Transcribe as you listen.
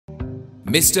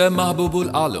Mr. Mahbubul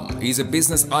Alam is a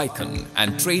business icon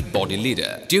and trade body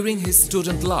leader. During his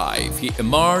student life, he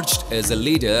emerged as a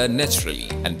leader naturally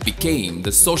and became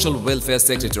the Social Welfare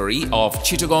Secretary of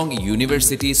Chittagong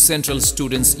University Central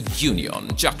Students Union,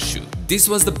 CUCSU. This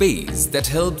was the base that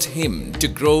helped him to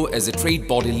grow as a trade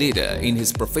body leader in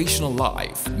his professional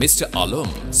life. Mr.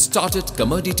 Alam started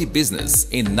commodity business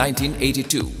in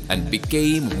 1982 and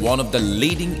became one of the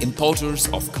leading importers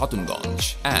of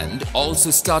Khatungonj, and also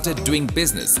started doing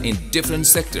business in different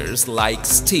sectors like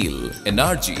steel,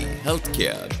 energy,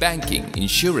 healthcare, banking,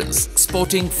 insurance,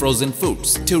 exporting frozen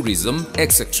foods, tourism,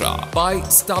 etc. by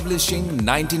establishing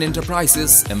 19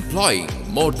 enterprises employing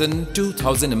more than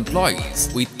 2,000 employees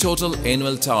with total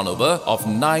annual turnover of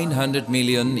 $900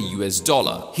 million.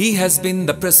 He has been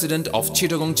the president of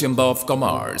Chittagong Chamber of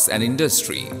Commerce and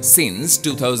Industry since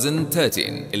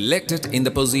 2013, elected in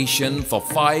the position for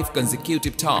 5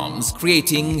 consecutive terms,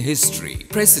 creating history.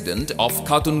 President of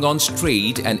Khatungonj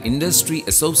Trade and Industry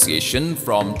Association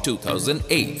from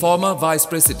 2008, former Vice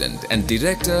President and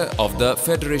Director of the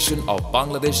Federation of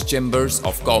Bangladesh Chambers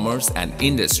of Commerce and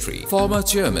Industry, former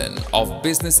Chairman of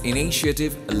Business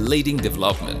Initiative Leading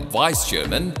Development, Vice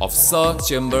Chairman of SUR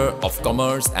Chamber of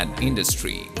Commerce and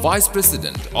Industry, Vice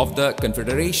President of the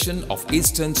Confederation of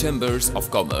Eastern Chambers of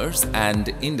Commerce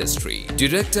and Industry,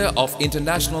 Director of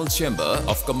International Chamber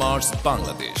of Commerce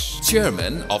Bangladesh,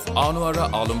 Chairman of Anwara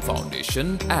Alam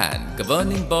Foundation and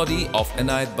governing body of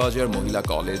Enayat Bajar Mohila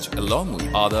College, along with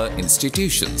other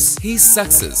institutions. His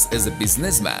success as a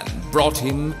businessman brought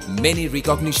him many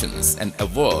recognitions and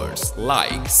awards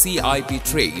like CIP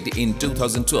Trade in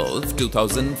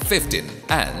 2012-2015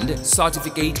 and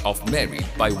Certificate of Merit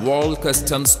by World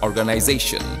Customs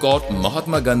Organization, got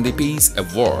Mahatma Gandhi Peace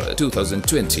Award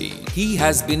 2020. He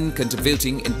has been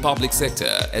contributing in public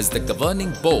sector as the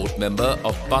governing board member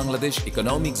of Bangladesh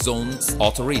Economic Zones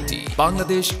Authority,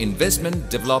 Bangladesh Investment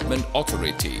Development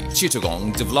Authority,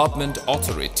 Chittagong Development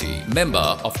Authority,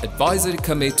 member of Advisory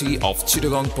Committee of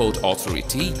Chittagong Port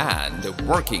Authority, and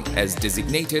working as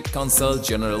designated Consul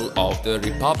General of the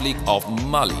Republic of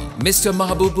Mali. Mr.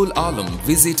 Mahbubul Alam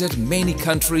visited many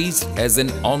countries as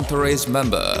an entourage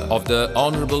member of the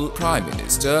Honorable Prime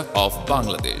Minister of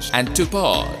Bangladesh and took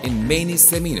part in many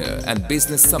seminar and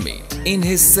business summit. In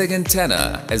his second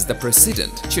tenure as the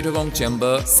President, Chittagong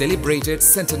Chamber celebrated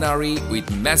centenary with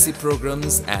massive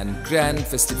programs and grand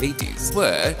festivities,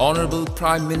 where Honorable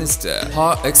Prime Minister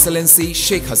Her Excellency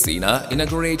Sheikh Hasina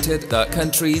inaugurated the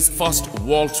country's first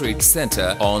World Trade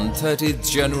Center on 30th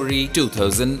January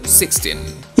 2016.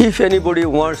 If anybody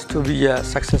wants to be a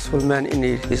successful man in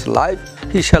his life,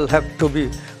 he shall have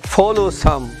to follow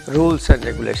some rules and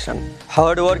regulations.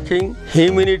 Hardworking,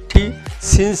 humility,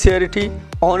 sincerity,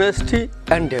 honesty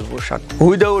and devotion.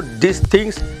 Without these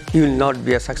things, you will not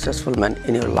be a successful man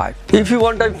in your life. If you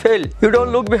want to fail, you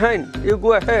don't look behind, you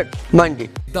go ahead. Mind it.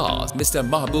 Thus, Mr.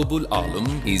 Mahbubul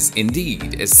Alam is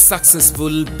indeed a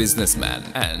successful businessman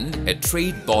and a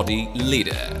trade body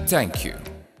leader. Thank you.